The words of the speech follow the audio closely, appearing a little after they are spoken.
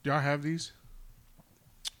Do y'all have these?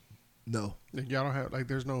 No. Like, y'all don't have, like,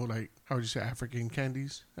 there's no, like, how would you say, African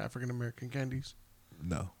candies? African American candies?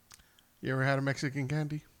 No. You ever had a Mexican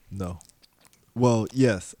candy? No. Well,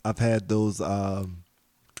 yes, I've had those. The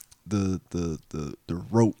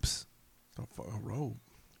ropes. A rope.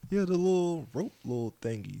 Yeah, the little rope, little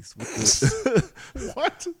thingies. With the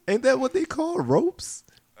What? Ain't that what they call ropes?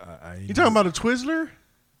 You talking about a Twizzler?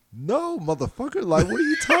 No, motherfucker. Like, what are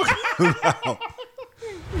you talking about?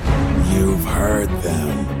 You've heard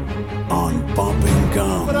them on Bumping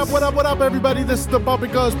Gums. What up, everybody? This is the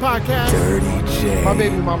Bumping Gums podcast. Dirty J. My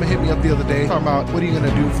baby mama hit me up the other day talking about, what are you going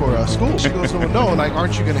to do for school? She goes, oh, no, like,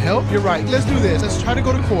 aren't you going to help? You're right. Let's do this. Let's try to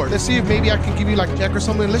go to court. Let's see if maybe I can give you, like, a check or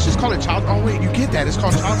something. Let's just call it child. Oh, wait, you get that. It's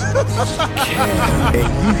called child support.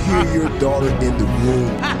 And you hear your daughter in the room,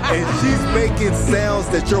 and she's making sounds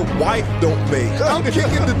that your wife don't make. I'm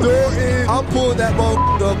kicking the door in. I'm pulling that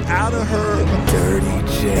motherfucker up out of her. Dirty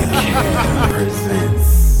J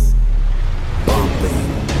presents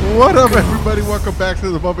Bumping. What up, everybody? Welcome back to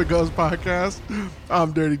the Bumping Gums podcast.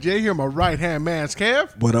 I'm Dirty J. Here, my right-hand man's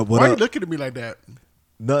Kev. What up, Why are you looking at me like that?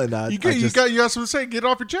 Nothing. You got something to say? Get it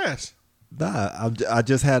off your chest. I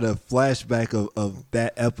just had a flashback of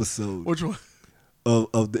that episode. Which one?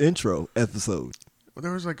 Of the intro episode. Well,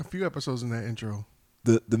 there was like a few episodes in that intro.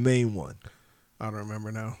 The main one. I don't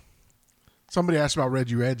remember now. Somebody asked about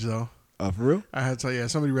Reggie Reg, though. For real? I had to tell you,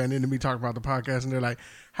 somebody ran into me talking about the podcast, and they're like,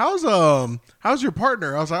 how's your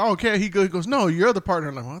partner? I was like, oh, okay. He goes, no, your other partner.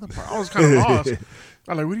 I'm like, what other partner? I was kind of lost.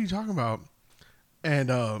 I'm like, what are you talking about?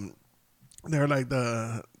 And they're like,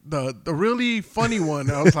 the really funny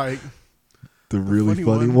one. I was like, the really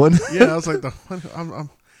funny one? Yeah, I was like, the funny,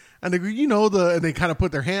 and they go, and they kind of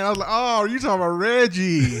put their hand. I was like, oh, you talking about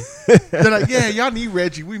Reggie? They're like, yeah, y'all need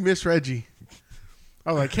Reggie. We miss Reggie.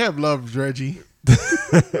 I was like, Kev loves Reggie.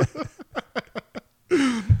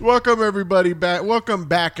 Welcome everybody back. Welcome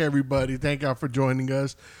back, everybody. Thank y'all for joining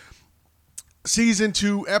us. Season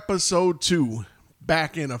 2, episode 2,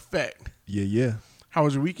 back in effect. Yeah. How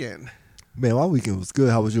was your weekend? Man, my weekend was good.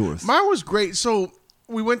 How was yours? Mine was great. So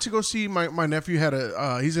we went to go see my nephew had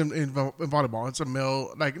he's in volleyball. It's a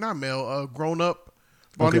male, grown up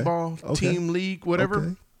volleyball team league, whatever.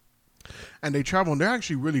 Okay. And they travel, and they're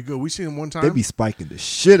actually really good. We seen them one time. They be spiking the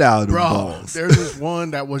shit out of the balls. There's this one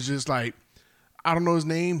that was just like, I don't know his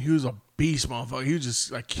name. He was a beast, motherfucker. He was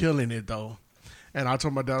just like killing it, though. And I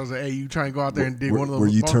told my dad, I was like, hey, you try and go out there and dig one of those. Were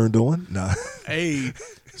you balls? Turned on? Nah. Hey,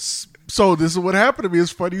 so this is what happened to me. It's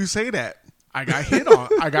funny you say that. I got hit on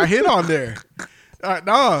there. I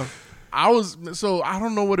don't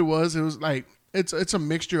know what it was. It was like, it's a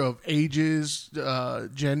mixture of ages,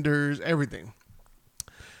 genders, everything.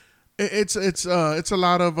 It's a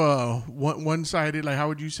lot of one sided. Like, how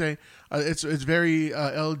would you say? It's very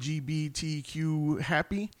LGBTQ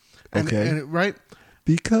happy. Right?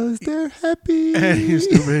 Because they're happy. And you're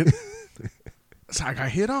stupid. So I got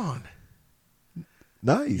hit on.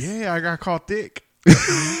 Nice. Yeah, I got called thick. And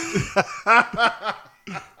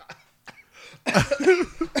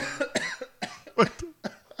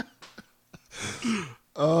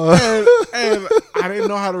I didn't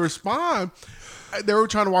know how to respond. They were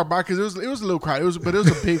trying to walk by because it was a little crowded. But it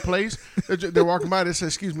was a big place. They're walking by. They said,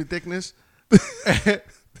 "Excuse me, thickness."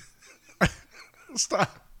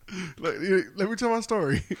 Stop. Let me tell my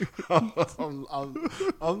story. I'm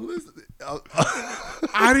listening.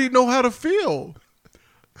 I didn't know how to feel.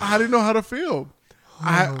 I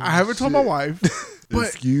haven't told my wife. But,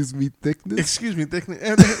 excuse me, thickness. And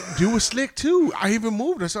dude was slick too. I even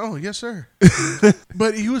moved. I said, "Oh, yes, sir."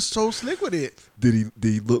 But he was so slick with it. Did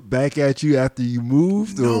he look back at you after you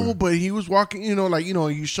moved? No, but he was walking. You're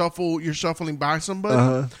shuffling by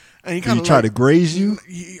somebody, and he kind of try to graze you.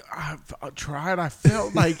 I tried. I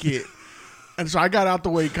felt like it, and so I got out the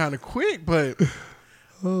way kind of quick. But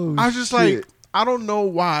I was just like, I don't know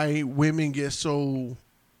why women get so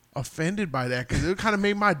offended by that, because it kind of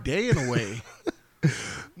made my day in a way.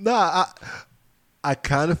 Nah, I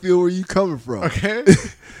kind of feel where you coming from. Okay,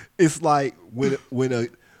 it's like when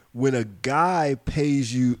a guy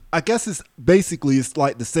pays you. I guess it's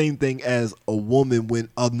like the same thing as a woman when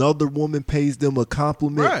another woman pays them a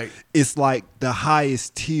compliment. Right. It's like the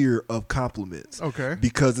highest tier of compliments. Okay,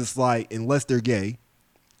 because it's like, unless they're gay,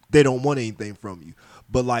 they don't want anything from you.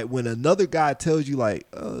 But like when another guy tells you like,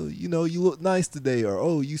 oh, you look nice today, or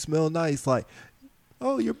oh, you smell nice, like,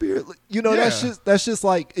 oh, your beard, that's just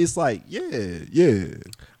like, it's like, yeah.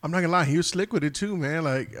 I'm not gonna lie, he was slick with it too, man.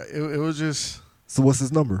 Like it was just. So what's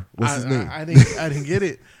his number? What's his name? I didn't get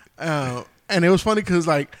it, and it was funny because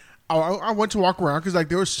like I went to walk around because like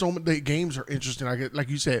there was so many. The games are interesting. Like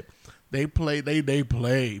you said, they play,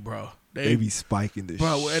 bro. They be spiking the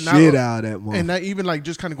Bro, and shit out of that one. And not even like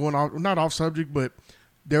just kind of going off, not off subject, but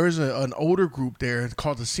there is an older group there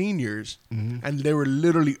called the seniors, and they were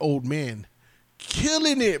literally old men,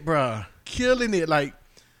 killing it, bruh, killing it. Like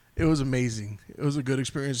it was amazing. It was a good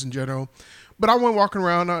experience in general. But I went walking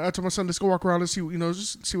around. I told my son, let's go walk around and see,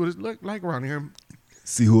 just see what it's like around here.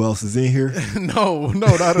 See who else is in here. No,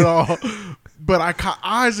 not at all. But I caught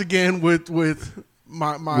eyes again with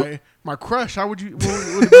my crush. How would it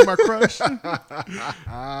be my crush?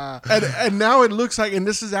 and now it looks like, and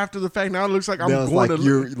this is after the fact. Now it looks like I'm now it's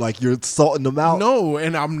going like to you're salting them out. No,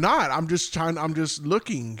 and I'm not. I'm just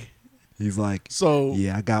looking. He's like, so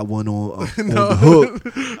yeah, I got one on No. the hook.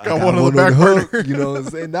 Got one on the back burner. hook. You know what I'm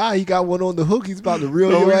saying? Nah, he got one on the hook. He's about to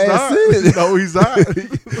reel your he's ass not. in. No, he's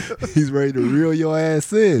not. He's ready to reel your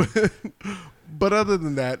ass in. But other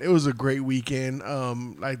than that, it was a great weekend.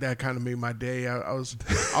 Like that kind of made my day. I was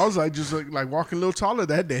like just like walking a little taller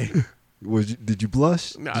that day. Did you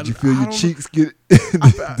blush? Nah, Did you feel I your don't- cheeks get?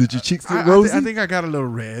 Did your cheeks get rosy? I think I got a little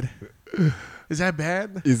red. Is that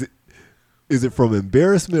bad? Is it from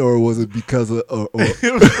embarrassment or was it because of?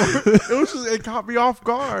 It caught me off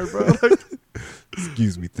guard, bro. Like,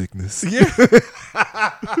 Excuse me, thickness. yeah.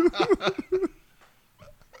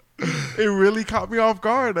 It really caught me off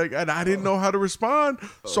guard, like, and I didn't know how to respond.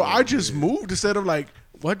 So I just moved instead of like,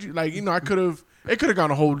 what you like, I could have. It could have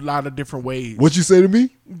gone a whole lot of different ways. What'd you say to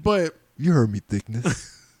me? But You heard me,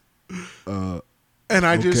 thickness. and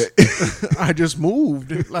I Okay. I just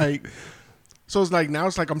moved like. So it's like now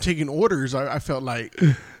it's like I'm taking orders. I felt like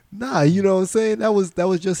Nah, you know what I'm saying? That was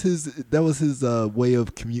just his way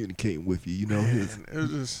of communicating with you. You know, it was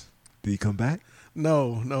just did he come back?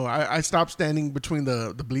 no. I stopped standing between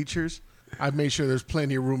the bleachers. I made sure there's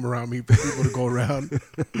plenty of room around me for people to go around.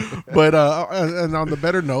 But and on the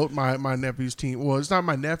better note, my nephew's team. Well, it's not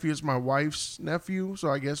my nephew; it's my wife's nephew. So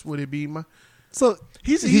I guess would it be my? So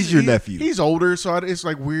he's your nephew. He's older, so it's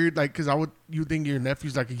like weird, like because you think your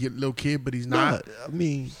nephew's like a little kid, but he's not. Nah, I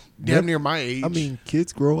mean, Damn near my age. I mean,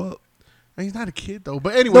 kids grow up. And he's not a kid though.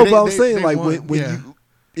 But anyway, No, but I'm saying they like won. when Yeah.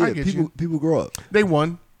 you, I get people grow up. They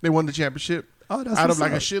won the championship. Oh, that's out of what's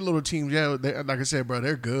like a up. shitload of teams. Yeah, like I said, bro,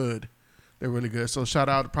 they're good. They're really good. So shout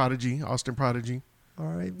out to Prodigy, Austin Prodigy. All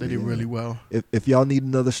right, They did man. really well. If y'all need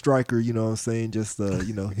another striker, you know what I'm saying, just hit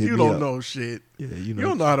You me don't up. know shit. Yeah, You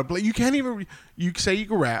don't know how to play. You can't even. You say you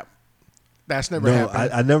can rap. That's never No,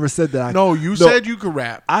 happened. I never said that. You said you could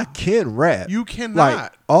rap. I can rap. You cannot.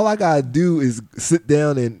 Like all I gotta do is sit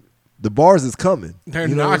down and the bars is coming. They're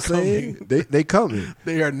you know not what I'm saying? coming. They coming.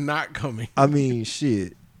 They are not coming. I mean,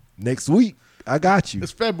 shit. Next week, I got you.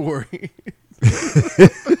 It's February.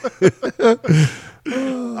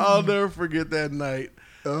 I'll never forget that night.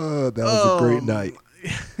 That was a great night.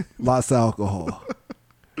 Lots of alcohol.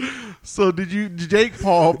 So did Jake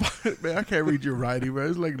Paul? Man, I can't read your writing, man.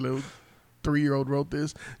 It's like a little 3-year-old wrote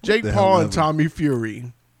this. Jake the Paul hell and ever. Tommy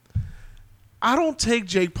Fury. I don't take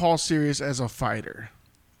Jake Paul serious as a fighter,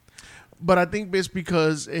 but I think it's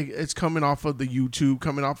because it's coming off of the YouTube,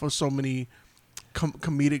 coming off of so many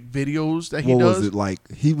comedic videos that he What does. was it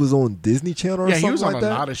like? He was on Disney Channel or Yeah, something he was on like a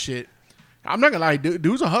that? lot of shit. I'm not gonna lie,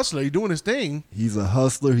 dude's a hustler. He's doing his thing. He's a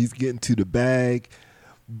hustler. He's getting to the bag.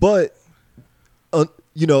 But,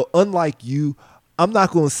 unlike you, I'm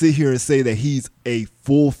not going to sit here and say that he's a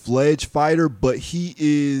full-fledged fighter, but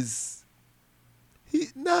he's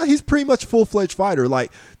pretty much a full-fledged fighter.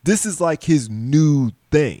 Like, this is like his new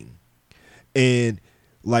thing. And,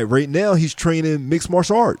 like, right now, he's training mixed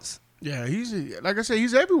martial arts. Yeah, he's like I said,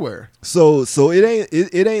 he's everywhere. So it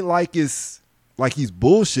ain't like it's like he's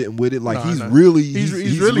bullshitting with it. Like No, he's no. really he's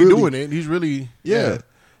really doing it. He's really Yeah.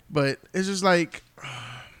 But it's just like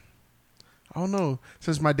I don't know.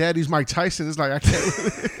 Since my daddy's Mike Tyson, it's like I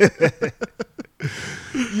can't.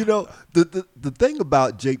 The thing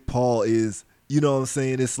about Jake Paul is, you know what I'm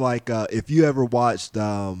saying, it's like if you ever watched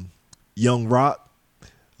Young Rock,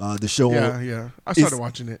 the show yeah. I started It's-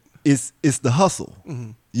 watching it. it's the hustle.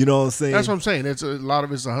 Mhm. You know what I'm saying? That's what I'm saying. It's a lot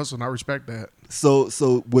of it's a hustle, and I respect that. So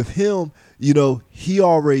with him, he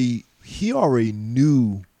already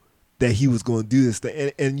knew that he was going to do this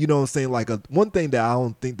thing. And you know what I'm saying? Like one thing that I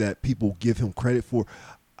don't think that people give him credit for,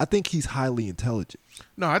 I think he's highly intelligent.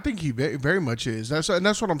 No, I think he very, very much is. That's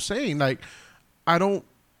what I'm saying. Like, I don't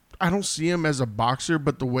see him as a boxer,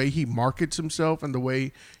 but the way he markets himself and the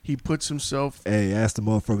way he puts himself. Hey, ask the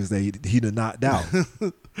motherfuckers that he done knocked out.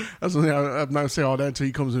 That's what I'm not gonna say all that until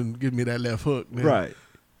he comes and gives me that left hook, man. Right.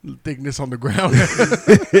 Thickness on the ground.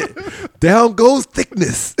 Down goes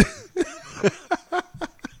thickness.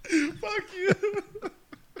 Fuck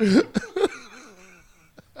you.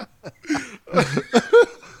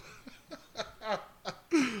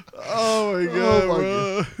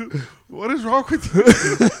 What is wrong with you?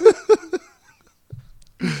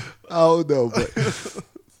 I don't know,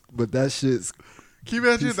 but that shit's. Can you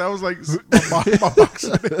imagine if that was like my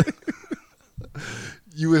boxer name?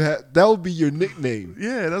 You would have that would be your nickname.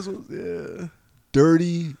 Yeah, that's what. Yeah,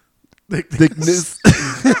 Dirty thickness.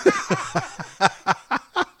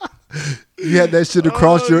 You had that shit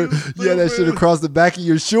across you had that shit across the back of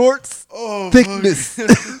your shorts. Oh, thickness.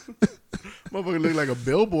 Motherfucker looked like a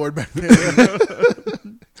billboard back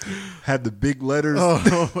then. Had the big letters.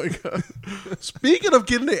 Oh my god! Speaking of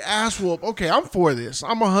getting the ass whooped, okay, I'm for this.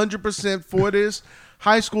 I'm 100% for this.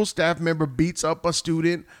 High school staff member beats up a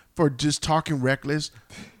student for just talking reckless,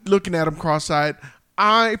 looking at him cross-eyed.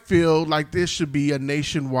 I feel like this should be a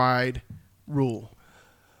nationwide rule.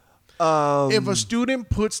 If a student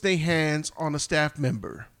puts their hands on a staff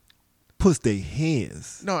member, puts their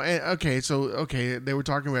hands. no, okay, they were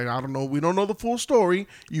talking about. I don't know. We don't know the full story.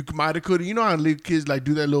 You might have could. You know how little kids like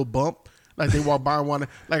do that little bump, like they walk by and want to.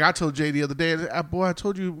 Like I told Jay the other day, boy, I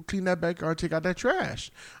told you clean that backyard, take out that trash.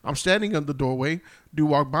 I'm standing in the doorway. Dude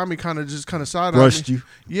walked by me, kind of side Brushed you.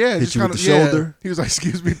 Yeah, Hit just you kind with of the shoulder. He was like,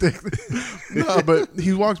 "Excuse me." No, but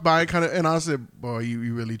he walks by and I said, "Boy,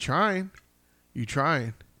 you really trying? You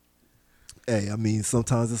trying?" Hey, I mean,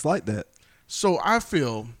 sometimes it's like that. So I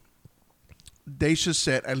feel they should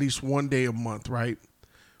set at least one day a month, right?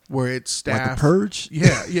 Where it's staff. Like the purge?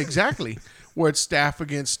 Yeah, exactly. Where it's staff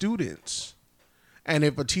against students. And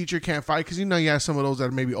if a teacher can't fight, because you have some of those that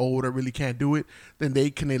are maybe old or really can't do it, then they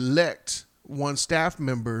can elect one staff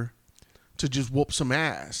member to just whoop some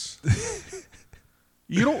ass.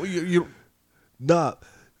 You Nah,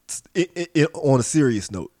 on a serious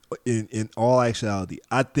note, in all actuality,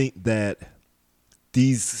 I think that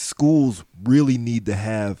these schools really need to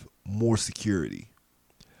have more security,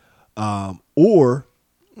 or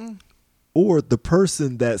the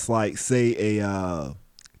person that's like, say, a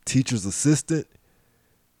teacher's assistant,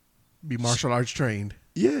 be martial arts trained.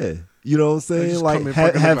 Yeah, you know what I'm saying? just Like come in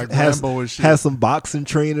fucking look like Rambo and shit. have some boxing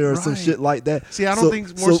training or some Right. shit like that. See, I don't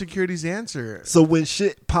think more security's the answer. So when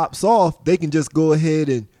shit pops off, they can just go ahead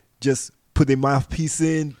and just put their mouthpiece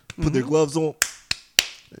in, put their gloves on.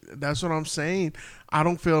 That's what I'm saying. I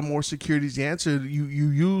don't feel more security is the answer. You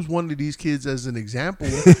use one of these kids as an example.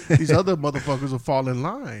 These other motherfuckers will fall in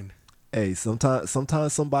line. Hey,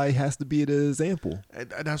 sometimes somebody has to be the example. And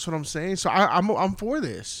that's what I'm saying. So I'm for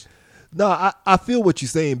this. No, I feel what you're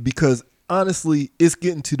saying, because honestly, it's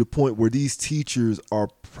getting to the point where these teachers are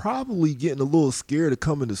probably getting a little scared of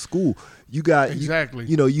coming to school. You got Exactly.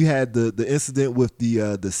 You had the incident with the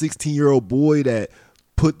 16-year-old boy that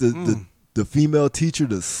put the female teacher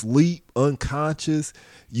to sleep unconscious.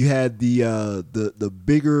 You had the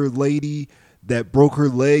bigger lady that broke her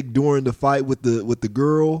leg during the fight with the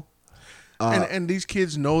girl. And these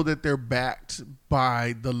kids know that they're backed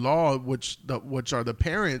by the law, which are the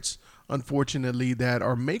parents, unfortunately, that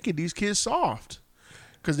are making these kids soft.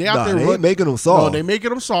 Because they out there ain't making them soft. No, they making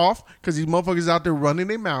them soft because these motherfuckers out there running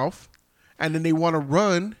their mouth, and then they want to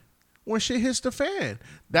run when shit hits the fan.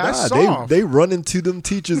 That's soft. They running to them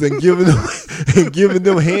teachers and giving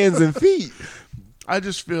them hands and feet. I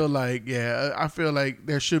just feel like, I feel like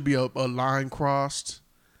there should be a line crossed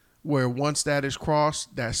where once that is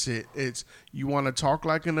crossed, that's it. It's you want to talk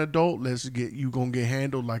like an adult, you gonna get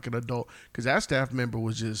handled like an adult. Because that staff member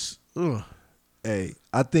was just, ugh. Hey,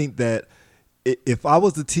 I think that if I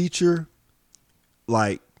was the teacher,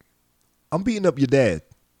 like, I'm beating up your dad.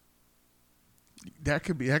 That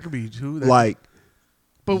could be too.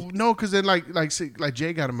 But no, because then like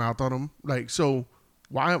Jay got a mouth on him. Like, so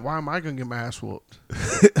why am I gonna get my ass whooped?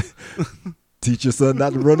 Teach your son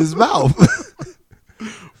not to run his mouth.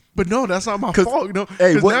 But no, that's not my fault. No,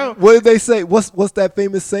 hey, what did they say? What's that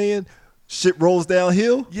famous saying? Shit rolls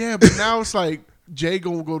downhill. Yeah, but now it's like Jay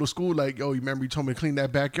gonna go to school like, oh, you remember you told me to clean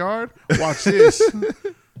that backyard? Watch this.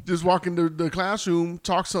 Just walk into the classroom,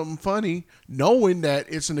 talk something funny, knowing that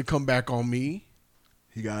it's gonna come back on me.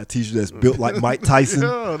 He got a teacher that's built like Mike Tyson.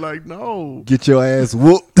 Yeah, like no, get your ass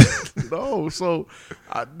whooped. No. So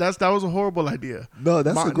that was a horrible idea. No,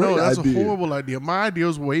 that's a great idea. That's a horrible idea. My idea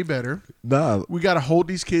is way better. Nah, we got to hold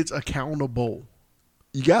these kids accountable.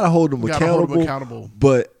 You got to hold them accountable.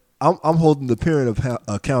 But I'm holding the parent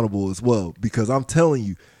accountable as well, because I'm telling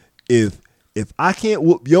you, if I can't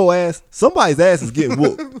whoop your ass, somebody's ass is getting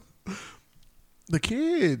whooped. The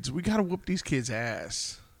kids, we got to whoop these kids'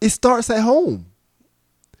 ass. It starts at home.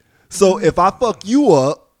 So if I fuck you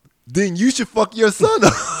up, then you should fuck your son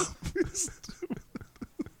up.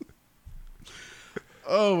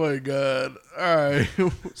 Oh my God. All right.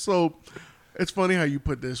 So it's funny how you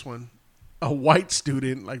put this one. A white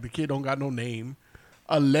student, like the kid don't got no name,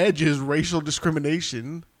 alleges racial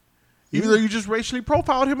discrimination Even though you just racially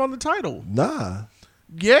profiled him on the title. Nah,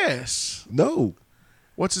 Yes. no,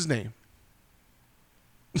 What's his name?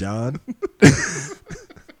 John.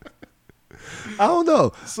 I don't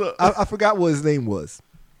know. So- I forgot what his name was.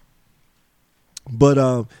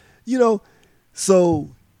 But you know, so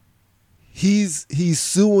he's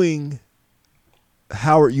suing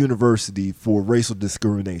Howard University for racial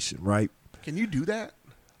discrimination, right? Can you do that?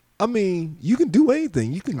 I mean, you can do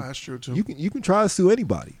anything. You can. That's true, too. You can try to sue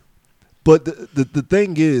anybody. But the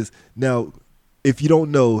thing is, now, if you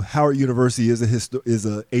don't know, Howard University is a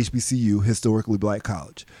HBCU, historically black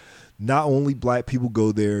college. Not only black people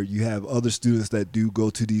go there, you have other students that do go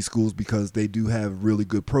to these schools because they do have really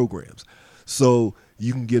good programs. So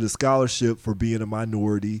you can get a scholarship for being a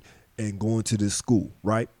minority and going to this school,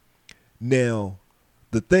 right? Now,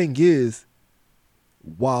 the thing is,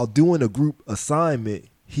 while doing a group assignment,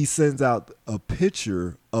 he sends out a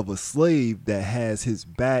picture of a slave that has his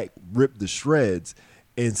back ripped to shreds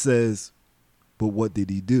and says, but what did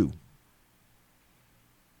he do?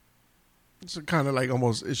 It's kind of like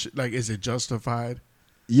almost like, is it justified?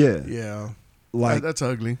 Yeah. Yeah. Like, That's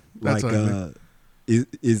ugly. That's like ugly.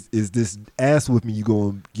 is this ass whipping you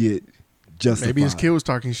going to get justified? Maybe his kid was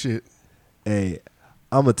talking shit. Hey,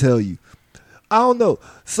 I'm going to tell you. I don't know.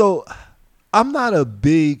 So I'm not a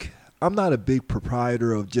big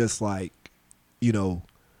proprietor of just like, you know,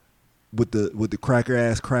 with the cracker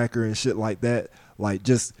and shit like that. Like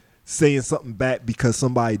just saying something back because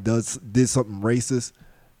somebody did something racist.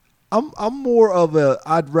 I'm more of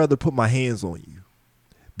I'd rather put my hands on you.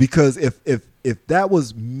 Because if that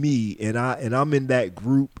was me and I'm in that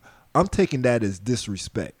group, I'm taking that as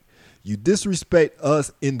disrespect. You disrespect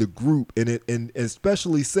us in the group, and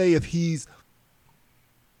especially say if he's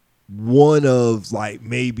one of like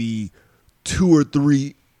maybe 2 or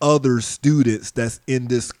 3 other students that's in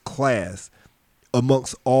this class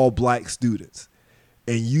amongst all black students,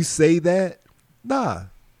 and you say that, nah,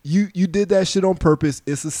 you did that shit on purpose.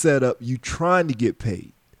 It's a setup. You trying to get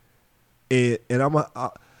paid, and I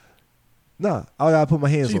gotta put my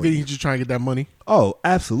hands So you on think you. he's just trying to get that money? Oh,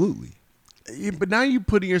 absolutely. Yeah, but now you're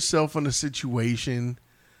putting yourself in a situation.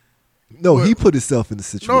 No, Well, he put himself in the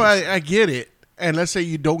situation. No, I get it. And let's say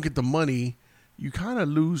you don't get the money, you kind of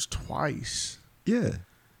lose twice. Yeah.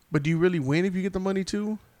 But do you really win if you get the money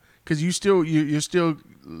too? Because you're still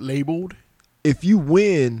labeled. If you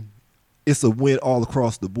win, it's a win all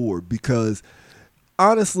across the board because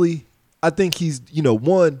honestly, I think he's,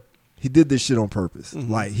 one, he did this shit on purpose.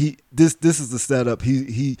 Mm-hmm. Like this is the setup.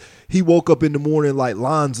 He woke up in the morning like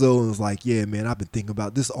Lonzo and was like, yeah, man, I've been thinking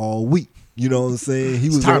about this all week. You know what I'm saying? He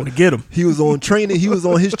was time to get him. He was on training. He was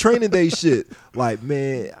on his training day shit. Like,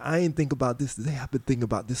 man, I ain't think about this today. I've been thinking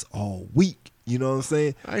about this all week. You know what I'm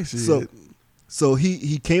saying? I see it. So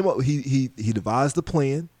he came up. He devised a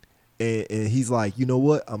plan. And he's like, you know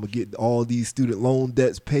what? I'm gonna get all these student loan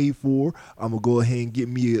debts paid for. I'm gonna go ahead and get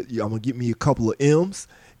me a couple of M's,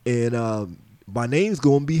 and my name's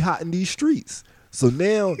gonna be hot in these streets. So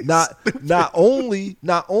now, not only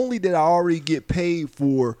did I already get paid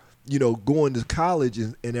for going to college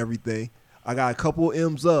and everything, I got a couple of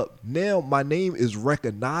M's up. Now my name is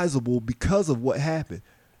recognizable because of what happened.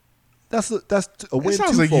 That's a win. It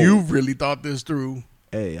sounds like twofold. you really thought this through.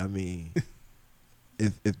 Hey, I mean.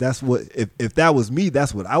 If that was me,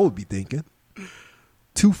 that's what I would be thinking.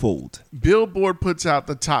 Twofold. Billboard puts out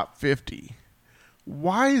the top 50.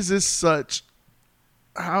 Why is this such?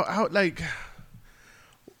 How like?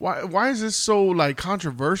 Why is this so like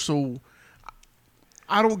controversial?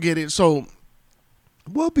 I don't get it. So,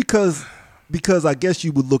 Well, because I guess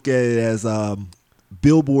you would look at it as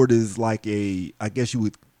Billboard is like I guess you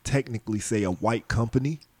would technically say a white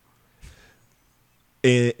company,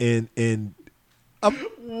 and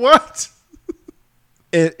what?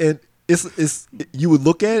 and it's you would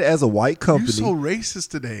look at it as a white company. You're so racist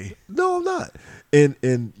today. No, I'm not.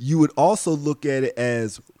 And you would also look at it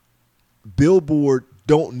as Billboard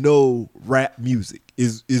don't know rap music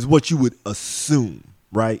is what you would assume,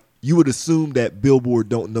 right? You would assume that Billboard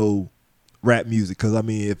don't know rap music because I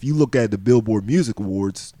mean, if you look at the Billboard Music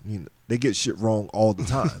Awards, they get shit wrong all the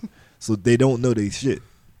time, so they don't know they shit.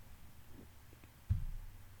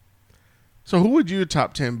 So who would your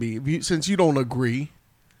top 10 be? Since you don't agree,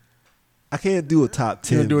 I can't do a top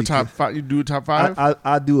 10. you do a top 5. You do a top 5.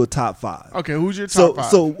 I do a top 5. Okay, who's your top 5?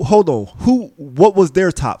 So hold on. What was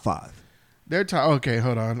their top 5? Their top. Okay,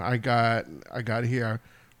 hold on. I got it here.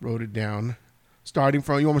 I wrote it down. Starting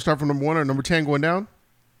from, you want me to start from number 1 or number 10 going down?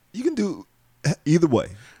 You can do either way.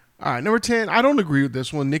 All right, number 10. I don't agree with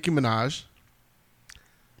this one. Nicki Minaj.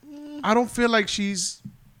 I don't feel like she's.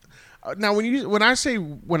 Now when I say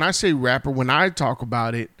rapper, when I talk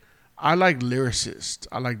about it, I like lyricists.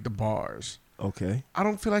 I like the bars. Okay. I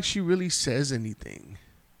don't feel like she really says anything.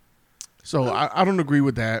 So I don't agree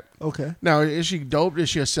with that. Okay. Now, is she dope? Is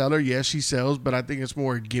she a seller? Yes, she sells, but I think it's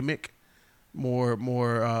more gimmick, more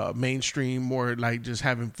mainstream, more like just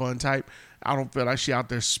having fun type. I don't feel like she out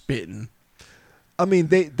there spitting. I mean,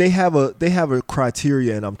 they have a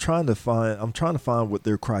criteria, and I'm trying to find what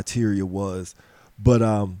their criteria was, but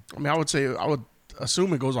I mean, I would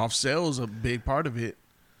assume it goes off sales, a big part of it.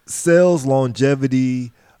 Sales,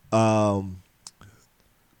 longevity,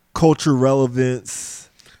 culture relevance.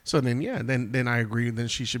 So then, yeah, then I agree. Then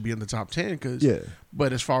she should be in the top 10. Yeah.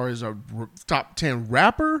 But as far as a top 10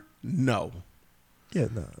 rapper, no. Yeah,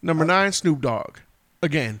 no. Number 9, Snoop Dogg.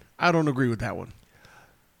 Again, I don't agree with that one.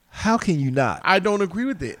 How can you not? I don't agree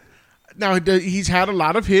with it. Now, he's had a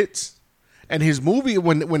lot of hits, and his movie,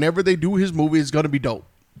 whenever they do his movie, it's going to be dope.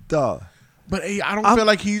 Duh. But hey, I don't feel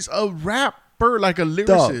like he's a rapper, like a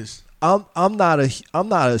lyricist. I'm not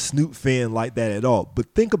a Snoop fan like that at all.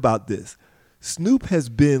 But think about this. Snoop has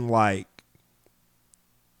been like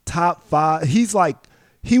top 5.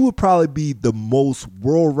 He would probably be the most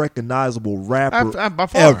world recognizable rapper by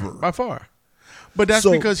far, ever. By far. But that's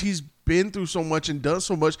So- because he's been through so much and done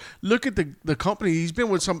so much. Look at the company. He's been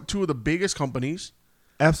with two of the biggest companies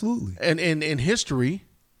Absolutely. and in history.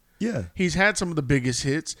 Yeah. He's had some of the biggest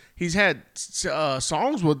hits. He's had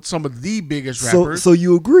songs with some of the biggest rappers. So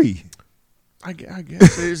you agree? I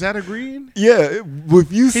guess. Is that agreeing? Yeah.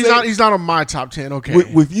 With you saying He's not on my top 10. Okay.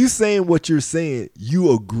 with you saying what you're saying,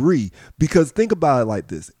 you agree, because think about it like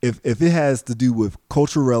this: if it has to do with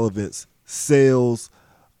cultural relevance, sales,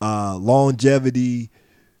 longevity,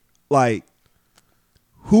 like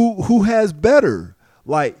who has better?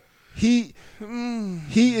 Like he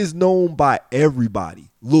is known by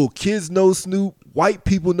everybody. Little kids know Snoop. White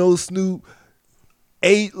people know Snoop.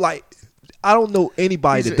 I don't know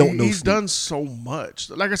anybody that don't know He's Snoop. done so much.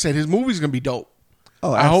 Like I said, his movie's going to be dope.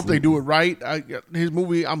 Oh, I hope they absolutely. do it right. His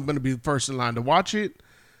movie, I'm going to be first in line to watch it.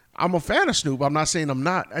 I'm a fan of Snoop. I'm not saying I'm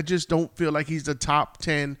not. I just don't feel like he's the top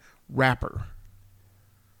 10 rapper.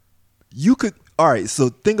 You could, all right, so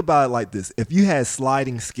think about it like this. If you had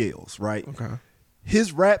sliding scales, right? Okay.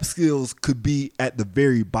 His rap skills could be at the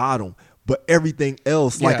very bottom, but everything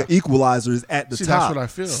else, like Yeah. an equalizer, is at the See, top. that's what I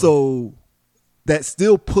feel. So that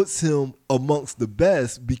still puts him amongst the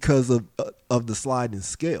best because of the sliding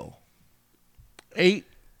scale. 8,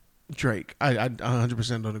 Drake. I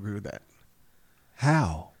 100% don't agree with that.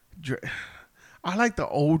 How? I like the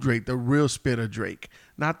old Drake, the real spitter Drake,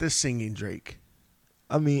 not the singing Drake.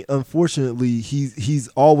 I mean, unfortunately, he's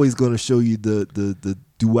always going to show you the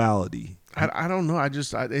duality. I don't know.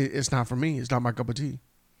 It's not for me. It's not my cup of tea.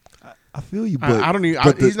 I feel you, but I don't even.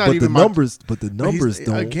 But He's not but even the numbers. But the but he's- numbers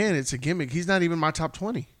don't. Again, it's a gimmick. He's not even my top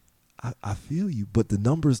 20. I feel you, but the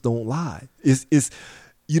numbers don't lie. It's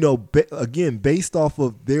again based off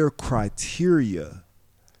of their criteria,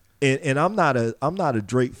 and I'm not a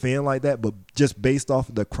Drake fan like that, but just based off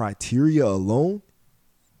of the criteria alone,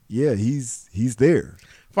 yeah, he's there.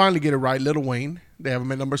 Finally get it right. Lil Wayne. They have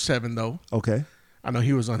him at number 7 though. Okay, I know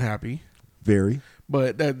he was unhappy, very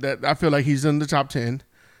but that I feel like he's in the top 10.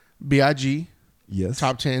 B.I.G. yes.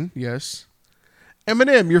 top 10. Yes.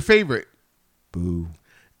 Eminem, your favorite. Boo.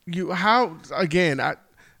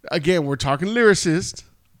 Again we're talking lyricist,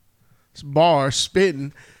 bar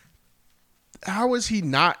spitting. How is he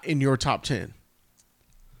not in your top 10?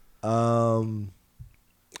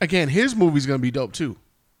 Again, his movie's gonna be dope too.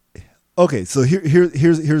 Okay, so here's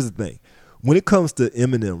the thing. When it comes to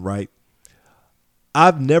Eminem, right?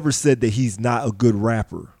 I've never said that he's not a good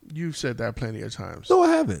rapper. You've said that plenty of times. No, I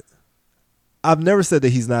haven't. I've never said that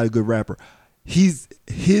he's not a good rapper. His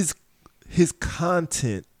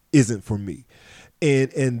content isn't for me.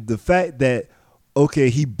 And the fact that, okay,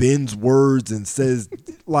 he bends words and says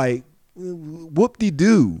like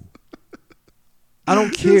whoop-de-doo. I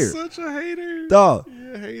don't care. You're such a hater. Dog.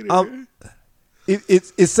 You're a hater.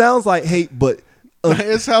 It sounds like hate, but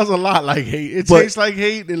It sounds a lot like hate. It But tastes like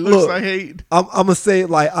hate. It looks look, like hate. I'm gonna say it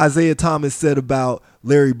like Isaiah Thomas said about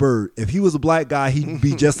Larry Bird. If he was a black guy, he'd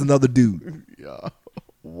be just another dude. Yeah.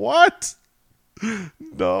 What?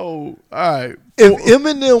 No. All right. If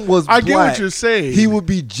Eminem was I black, get what you're saying. he would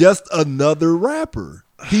be just another rapper.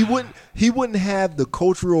 He wouldn't have the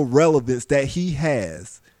cultural relevance that he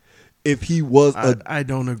has if he was I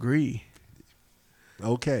don't agree.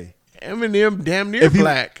 okay. Eminem damn near If he-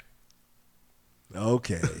 black.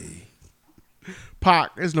 Okay.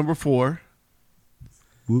 Pac is number 4.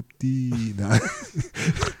 Whoop-dee. Nah.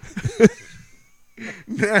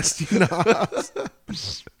 Nasty Nas.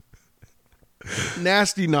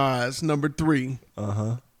 Nasty Nas, number 3.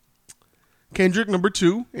 Uh-huh. Kendrick number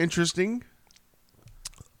 2. Interesting.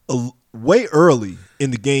 Way early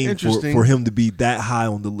in the game Interesting. for him to be that high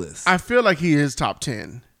on the list. I feel like he is top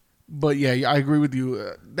 10. But yeah, I agree with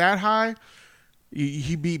you. That high,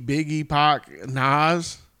 he beat Biggie, Pac,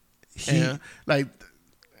 Nas.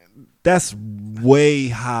 That's way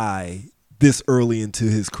high this early into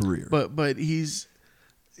his career. But he's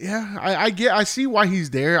I see why he's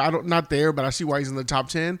there. Not there, but I see why he's in the top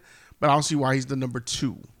 10. But I don't see why he's the number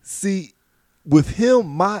 2. See, with him,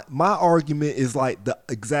 my argument is like the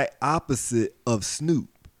exact opposite of Snoop.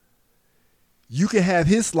 You can have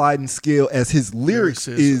his sliding scale as his lyrics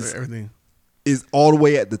everything is all the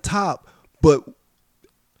way at the top, but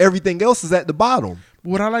everything else is at the bottom.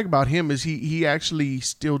 What I like about him is he actually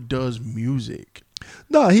still does music.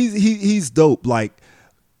 No, he's dope. Like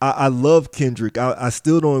I love Kendrick. I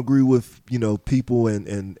still don't agree with people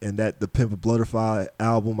and that the Pimp a Butterfly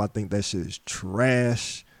album. I think that shit is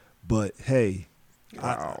trash. But hey,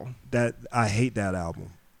 Wow. I hate that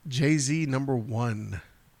album. Jay-Z number 1.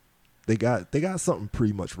 They got something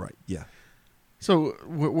pretty much right. Yeah. So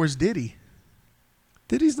where's Diddy?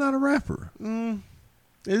 Diddy's not a rapper.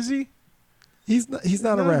 Is he? He's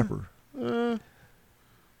not a rapper.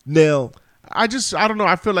 Now, I don't know.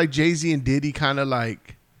 I feel like Jay-Z and Diddy kind of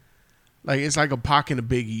like it's like a Pac and a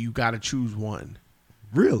Biggie. You got to choose one.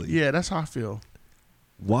 Really? Yeah, that's how I feel.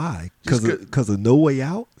 Why? Just Because of No Way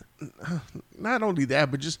Out? Not only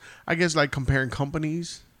that, but just I guess like comparing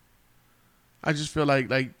companies. I just feel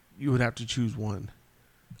like you would have to choose one.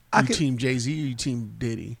 Team Jay-Z or you team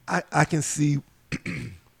Diddy? I can see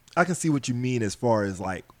I can see what you mean as far as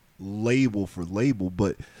like label for label,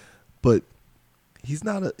 but he's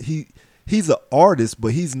not he's an artist,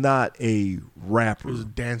 but he's not a rapper. He's a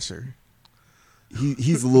dancer.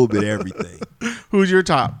 He's a little bit everything. Who's your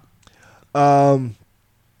top? Do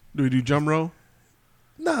we do drum roll?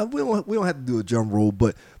 Nah, we don't have to do a drum roll,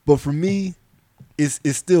 but for me, it's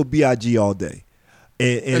still B.I.G. all day.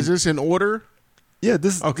 And is this in order? Yeah,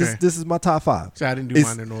 this is my top 5. So I didn't do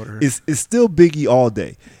mine in order. It's still Biggie all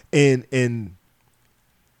day, and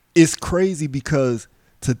it's crazy because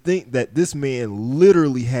to think that this man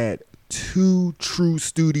literally had 2 true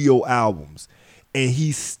studio albums, and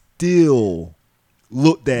he still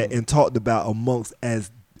looked at and talked about amongst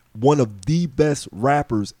as one of the best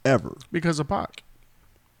rappers ever. Because of Pac.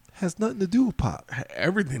 Has nothing to do with Pac.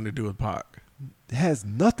 Everything to do with Pac. It has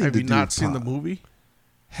nothing Have to you do not with seen Pac. the movie?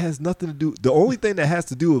 Has nothing to do. The only thing that has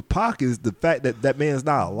to do with Pac is the fact that that man's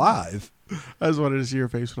not alive. I just wanted to see your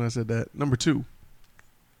face when I said that. Number 2.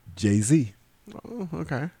 Jay-Z. Oh,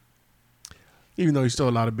 okay. Even though he stole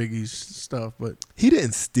a lot of Biggie's stuff, but He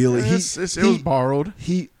didn't steal it. it was borrowed.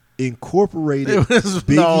 He incorporated It was-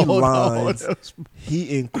 Biggie no, lines. it was-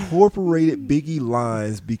 He incorporated Biggie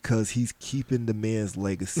lines because he's keeping the man's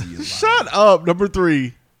legacy alive. Shut up. Number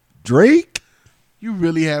 3. Drake? You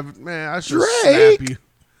really have, man, I should Drake? slap you.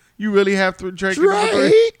 You really have Drake at number 3?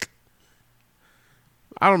 Drake?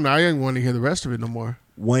 I don't know. I didn't want to hear the rest of it no more.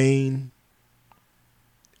 Wayne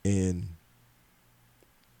and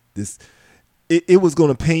this. It was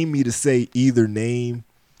going to pain me to say either name.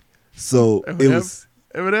 So it Eminem? was.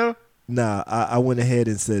 Eminem? Nah, I went ahead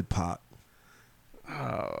and said Pac.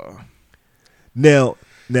 Now,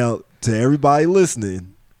 to everybody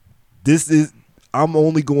listening, I'm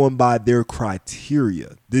only going by their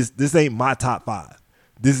criteria. This ain't my top 5.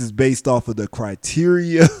 This is based off of the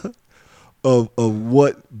criteria of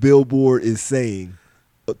what Billboard is saying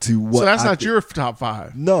to what. So that's not your top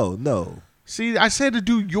 5. No. See, I said to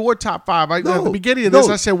do your top 5. At No, the beginning of this,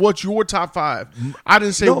 no. I said, what's your top 5? I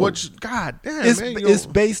didn't say No. God damn, It's man. it's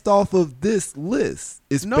based off of this list.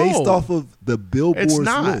 It's No. based off of the Billboard's It's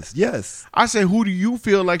not. list. Yes, I said, who do you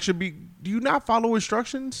feel like should be? Do you not follow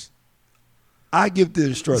instructions? I give the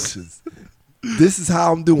instructions. This is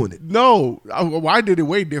how I'm doing it. No, I did it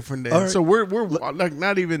way different then. All right. So we're like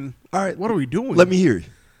not even. All right. What are we doing? Let me hear it.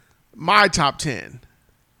 My top 10.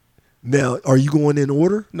 Now, are you going in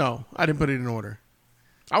order? No, I didn't put it in order.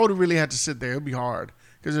 I would have really had to sit there. It'd be hard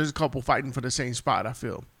because there's a couple fighting for the same spot, I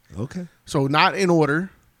feel. Okay. So not in order.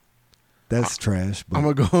 That's trash. But I'm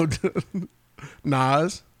going to go to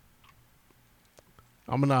Nas.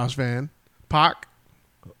 I'm a Nas fan. Pac.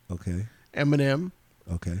 okay. Eminem.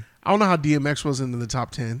 Okay. I don't know how DMX wasn't in the top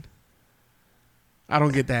 10. I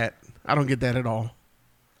don't get that. I don't get that at all.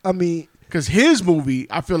 I mean, Because his movie,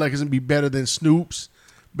 I feel like, is going to be better than Snoop's,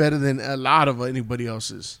 better than a lot of anybody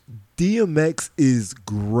else's. DMX is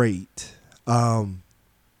great.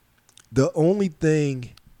 The only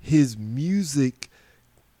thing, his music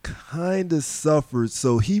kind of suffered.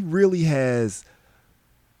 So he really has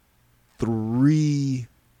 3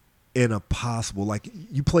 and impossible. Like,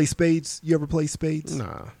 you play spades? You ever play spades?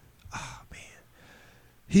 Nah.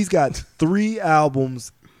 He's got 3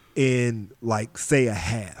 albums in, like, say a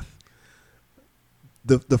half.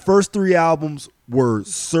 The first 3 albums were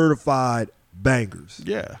certified bangers.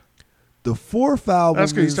 Yeah. The 4th album,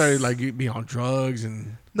 That's because he started like be on drugs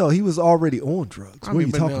and. No, he was already on drugs. I What mean, are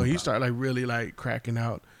you but talking no, about? he started like really like cracking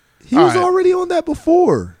out. He All was right. already on that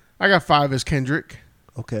before. I got 5 as Kendrick.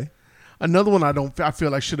 Okay. Another one I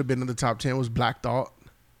feel like should have been in the top 10 was Black Thought.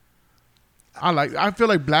 I feel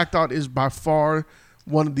like Black Thought is by far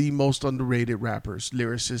one of the most underrated rappers,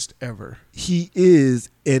 lyricist ever. He is,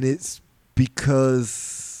 and it's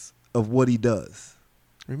because of what he does.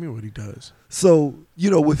 What do you mean what he does? So,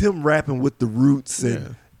 with him rapping with the Roots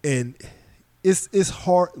and it's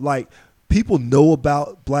hard. Like, people know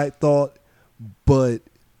about Black Thought, but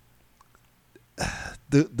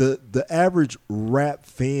the average rap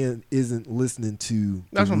fan isn't listening to.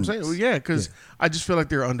 That's the what I'm saying. Roots. Well, yeah, because I just feel like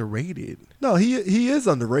they're underrated. No, he is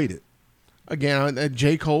underrated. Again,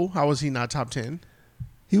 J. Cole, how was he not top 10?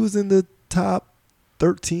 He was in the top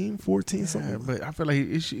 13, 14, Yeah, something. but I feel like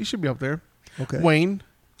he should be up there. Okay. Wayne,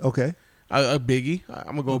 Okay. a Biggie.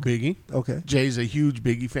 I'm going to go Biggie. Okay. Jay's a huge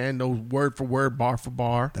Biggie fan, knows word for word, bar for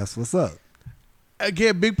bar. That's what's up.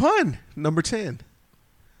 Again, Big Pun, number 10.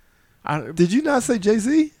 Did you not say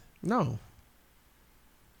Jay-Z? No.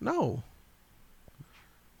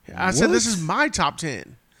 I said this What? is my top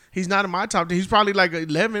 10. He's not in my top 10. He's probably like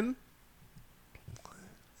 11.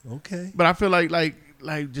 Okay. But I feel like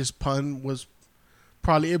just Pun was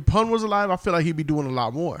probably, if Pun was alive, I feel like he'd be doing a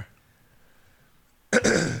lot more.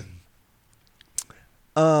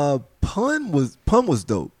 Pun was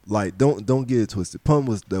dope. Like, don't get it twisted. Pun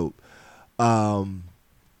was dope. But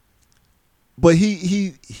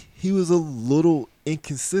he was a little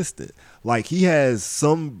inconsistent. Like, he has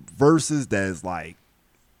some verses that's like,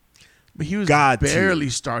 But he was God barely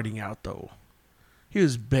tier. starting out, though. He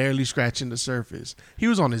was barely scratching the surface. He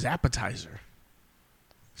was on his appetizer.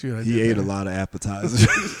 See what I he did ate there? a lot of appetizers.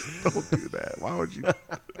 Don't do that. Why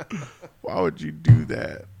would you do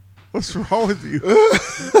that? What's wrong with you?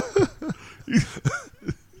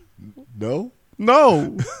 No?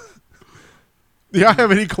 No. Do y'all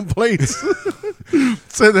have any complaints?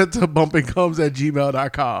 Send that to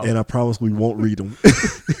bumpingcomes@gmail.com. And I promise we won't read them.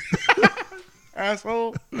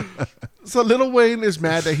 Asshole. So Lil Wayne is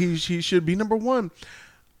mad that he should be number 1.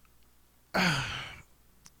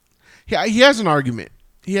 Yeah, he has an argument.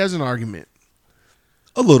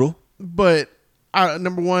 A little. But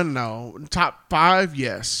number 1, no. Top 5,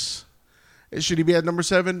 yes. Should he be at number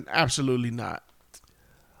 7? Absolutely not.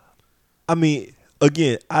 I mean,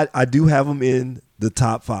 again, I do have him in the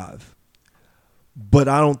top 5. But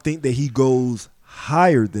I don't think that he goes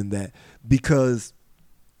higher than that, because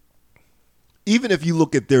even if you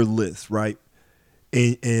look at their list, right,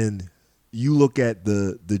 and you look at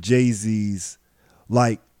the Jay-Z's,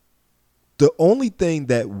 like, the only thing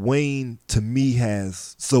that Wayne to me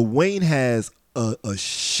has, so Wayne has a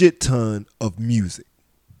shit ton of music,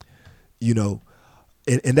 and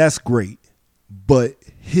that's great. But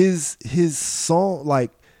his song,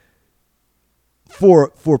 like,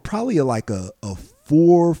 for probably like a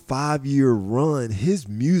 4 or 5 year run, his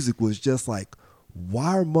music was just like,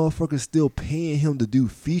 why are motherfuckers still paying him to do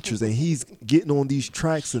features and he's getting on these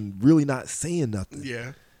tracks and really not saying nothing?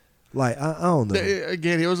 Yeah. Like, I don't know.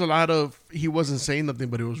 Again, it was a lot of, he wasn't saying nothing,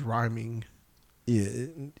 but it was rhyming. Yeah,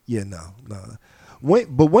 no.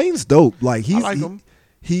 But Wayne's dope. Like, I like him.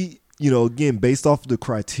 He, again, based off of the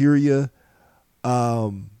criteria,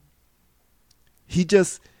 he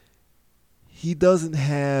doesn't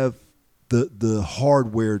have the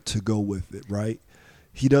hardware to go with it, right?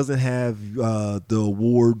 He doesn't have the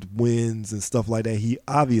award wins and stuff like that. He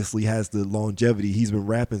obviously has the longevity. He's been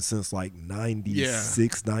rapping since like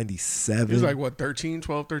 96, 97. He was like, what, 13,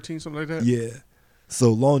 12, 13, something like that? Yeah.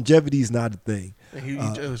 So longevity is not a thing.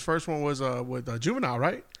 And his first one was with Juvenile,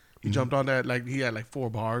 right? He jumped on that, like, he had like 4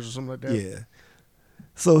 bars or something like that. Yeah.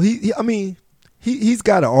 So he's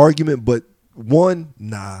got an argument, but one,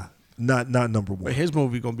 nah, not number 1. But his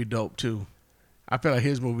movie gonna be dope too. I feel like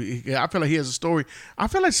his movie. I feel like he has a story. I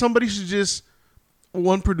feel like somebody should just,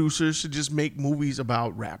 one producer should just make movies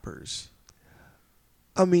about rappers.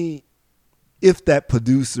 I mean, if that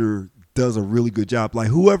producer does a really good job, like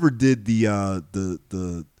whoever did the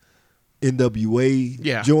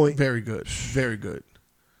NWA joint, very good, very good.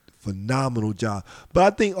 Phenomenal job. But I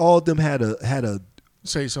think all of them had a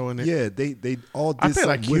Say so in it. yeah, they all did I feel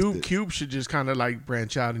like something with it. Cube should just kind of like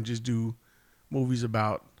branch out and just do movies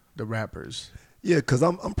about the rappers. Yeah, because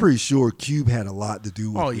I'm pretty sure Cube had a lot to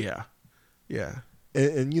do with Oh it. yeah, yeah.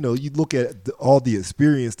 And you know, you look at all the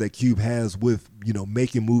experience that Cube has with, you know,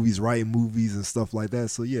 making movies, writing movies, and stuff like that.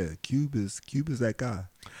 So yeah, Cube is that guy.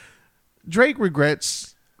 Drake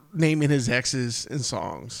regrets naming his exes in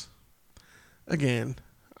songs. Again,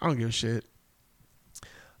 I don't give a shit.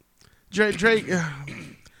 Drake,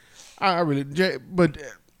 I really, but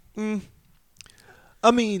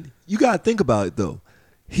I mean, you gotta think about it though.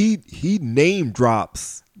 He name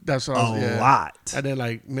drops that's what a lot, and then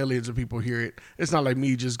like millions of people hear it. It's not like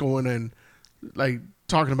me just going and like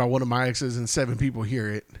talking about one of my exes and 7 people hear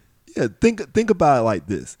it. Yeah, think about it like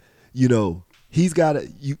this. You know, he's got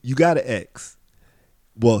you got an ex.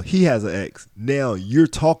 Well, he has an ex. Now you're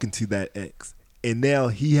talking to that ex. And now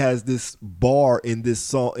he has this bar in this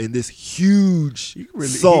song, in this huge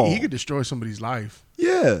song. He could destroy somebody's life.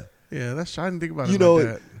 Yeah. Yeah, I didn't think about it you know, like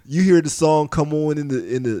that. You hear the song come on in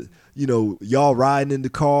the you know, y'all riding in the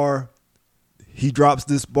car. He drops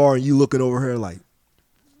this bar and you looking over her like.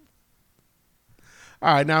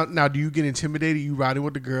 All right, now do you get intimidated? You riding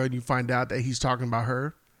with the girl and you find out that he's talking about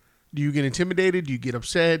her? Do you get intimidated? Do you get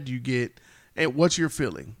upset? And what's your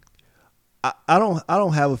feeling? I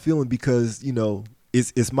don't have a feeling because, you know,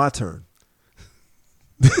 it's my turn.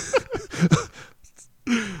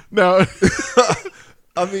 No.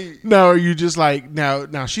 I mean, now are you just like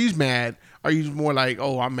now she's mad? Are you more like,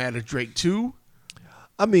 oh, I'm mad at Drake too?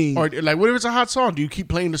 I mean, or like, what if it's a hot song? Do you keep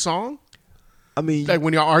playing the song? I mean, like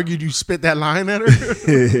when y'all argued, you spit that line at her.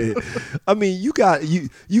 I mean, you kind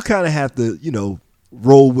of have to, you know,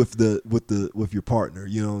 roll with your partner.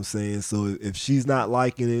 You know what I'm saying? So if she's not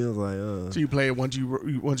liking it, it's like, so you play it once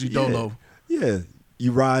you dolo. Yeah,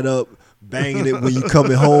 you ride up, banging it when you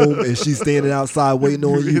coming home, and she's standing outside waiting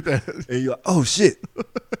on you, and you're like, oh shit,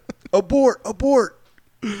 abort,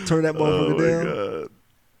 turn that motherfucker down. God.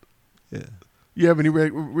 Yeah. You have any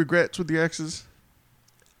regrets with the exes?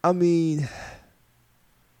 I mean,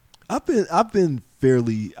 I've been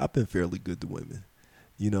fairly good to women.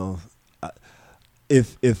 You know,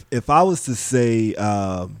 if I was to say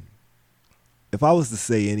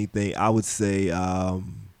anything, I would say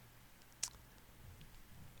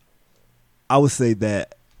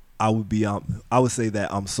that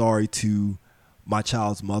I'm sorry to my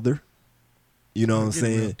child's mother. You know what I'm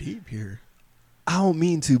saying? Real deep here. I don't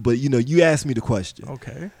mean to, but you know, you asked me the question.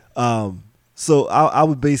 Okay. So I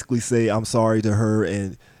would basically say I'm sorry to her,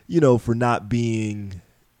 and you know, for not being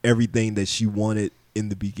everything that she wanted in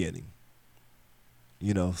the beginning.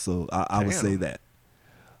 You know, so I would say that.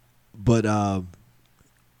 But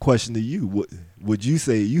question to you: would you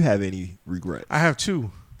say you have any regrets? I have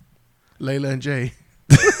 2, Layla and Jay.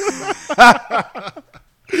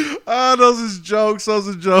 Those is jokes.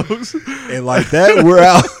 And like that, we're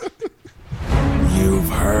out. You've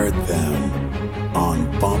heard them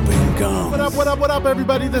on Bumping Gums. What up,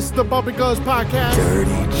 everybody? This is the Bumping Gums Podcast.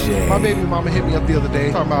 Dirty J. My baby mama hit me up the other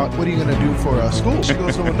day talking about, what are you going to do for school? She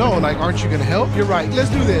goes, well, no, like, aren't you going to help? You're right. Let's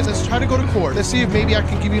do this. Let's try to go to court. Let's see if maybe I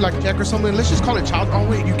can give you like a check or something. Let's just call it child. Oh,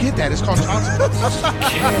 wait, you get that. It's called child support.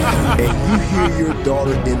 And you hear your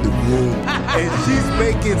daughter in the room, and she's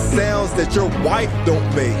making sounds that your wife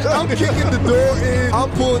don't make. I'm kicking the door in. I'm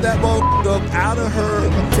pulling that motherfucker up out of her.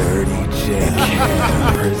 Dirty J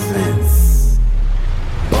presents